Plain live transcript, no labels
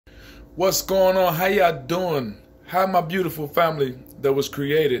What's going on? How y'all doing? How my beautiful family that was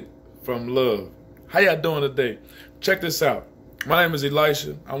created from love? How y'all doing today? Check this out. My name is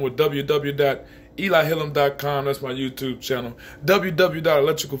Elisha. I'm with www.elihillam.com. That's my YouTube channel.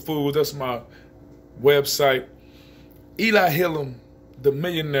 www.electricalfoods. That's my website. Eli Hillam, the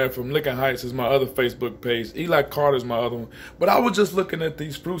millionaire from Lincoln Heights, is my other Facebook page. Eli Carter is my other one. But I was just looking at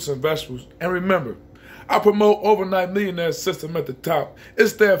these fruits and vegetables. And remember, I promote Overnight Millionaire System at the top.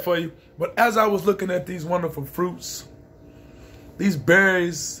 It's there for you. But as I was looking at these wonderful fruits, these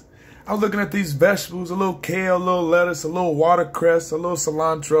berries, I was looking at these vegetables, a little kale, a little lettuce, a little watercress, a little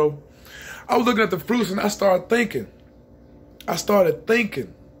cilantro. I was looking at the fruits and I started thinking.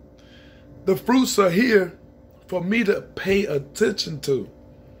 The fruits are here for me to pay attention to.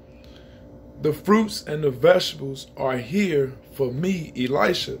 The fruits and the vegetables are here for me,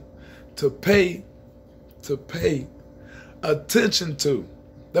 Elisha, to pay attention to.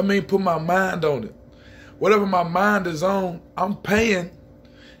 That means put my mind on it. Whatever my mind is on, I'm paying.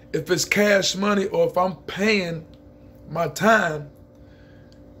 If it's cash money or if I'm paying my time,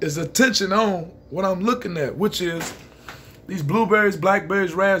 is attention on what I'm looking at, which is these blueberries,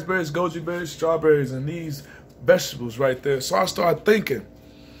 blackberries, raspberries, goji berries, strawberries, and these vegetables right there. So I started thinking,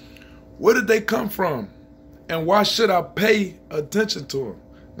 where did they come from? And why should I pay attention to them?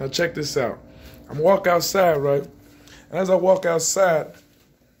 Now check this out. I'm walking outside, right? And as I walk outside,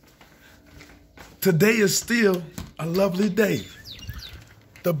 today is still a lovely day.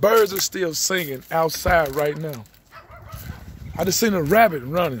 The birds are still singing outside right now. I just seen a rabbit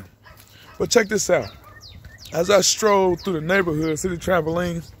running. But check this out. As I stroll through the neighborhood, city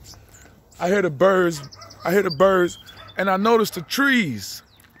trampoline, I hear the birds, and I notice the trees.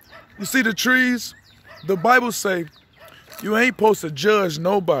 You see the trees? The Bible say you ain't supposed to judge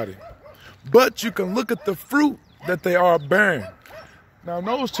nobody, but you can look at the fruit that they are bearing. Now,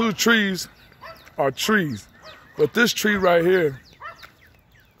 those two trees are trees, but this tree right here,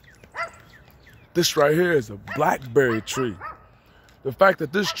 is a blackberry tree. The fact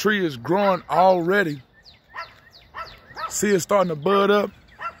that this tree is growing already, see it starting to bud up?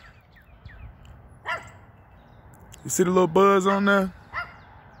 You see the little buds on there?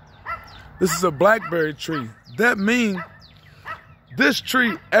 This is a blackberry tree. That means this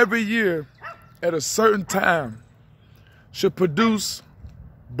tree every year at a certain time should produce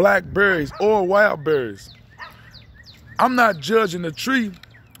blackberries or wild berries. I'm not judging the tree,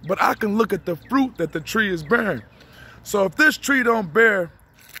 but I can look at the fruit that the tree is bearing. So if this tree don't bear,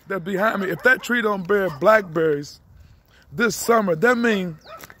 that behind me, if that tree don't bear blackberries this summer, that means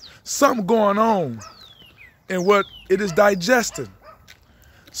something going on in what it is digesting.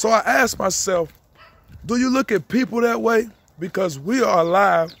 So I asked myself, do you look at people that way? Because we are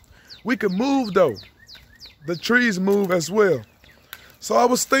alive. We can move though. The trees move as well. So I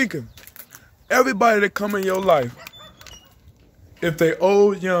was thinking, everybody that come in your life, if they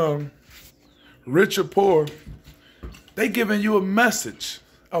old, young, rich or poor, they giving you a message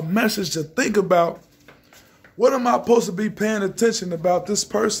to think about. What am I supposed to be paying attention about this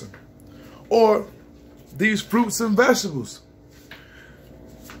person? Or these fruits and vegetables?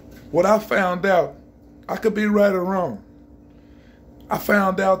 What I found out, I could be right or wrong. I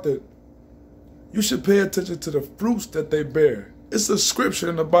found out that you should pay attention to the fruits that they bear. It's a scripture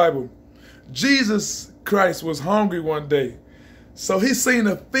in the Bible. Jesus Christ was hungry one day. So he seen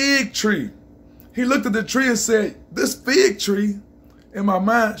a fig tree. He looked at the tree and said, this fig tree, in my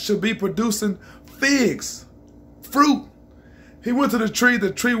mind, should be producing figs, fruit. He went to the tree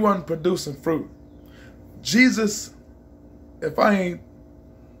wasn't producing fruit. Jesus, if I ain't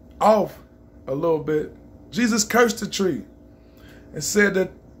off a little bit, Jesus cursed the tree and said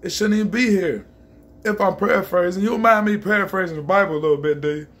that it shouldn't even be here. If I'm paraphrasing, you don't mind me paraphrasing the Bible a little bit,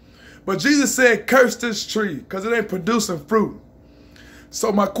 do you? But Jesus said, curse this tree because it ain't producing fruit.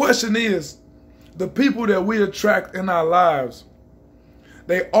 So my question is, the people that we attract in our lives,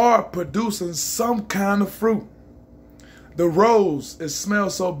 they are producing some kind of fruit. The rose, it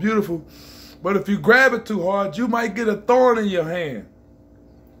smells so beautiful, but if you grab it too hard, you might get a thorn in your hand.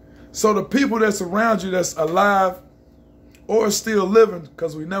 So the people that's around you that's alive or still living,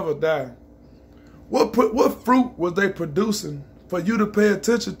 because we never die, what fruit was they producing for you to pay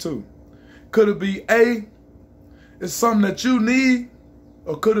attention to? Could it be A, it's something that you need,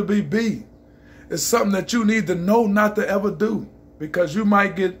 or could it be B, it's something that you need to know not to ever do, because you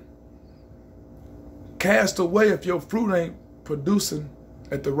might get cast away if your fruit ain't producing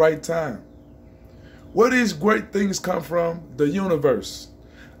at the right time. Where these great things come from? The universe.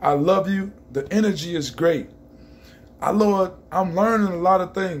 I love you. The energy is great. Lord, I'm learning a lot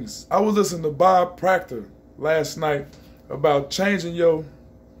of things. I was listening to Bob Proctor last night about changing your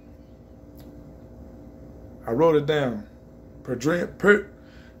I wrote it down.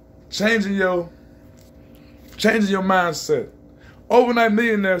 Changing your mindset. Overnight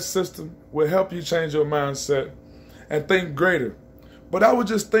millionaire system will help you change your mindset and think greater. But I was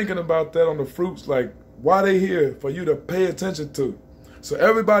just thinking about that on the fruits, like why they here for you to pay attention to. So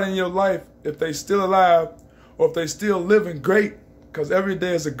everybody in your life, if they still alive or if they still living great, because every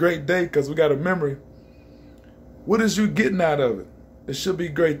day is a great day because we got a memory, what is you getting out of it? It should be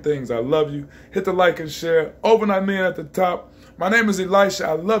great things. I love you. Hit the like and share. Overnight Million at the top. My name is Elisha.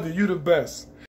 I love you. You the best.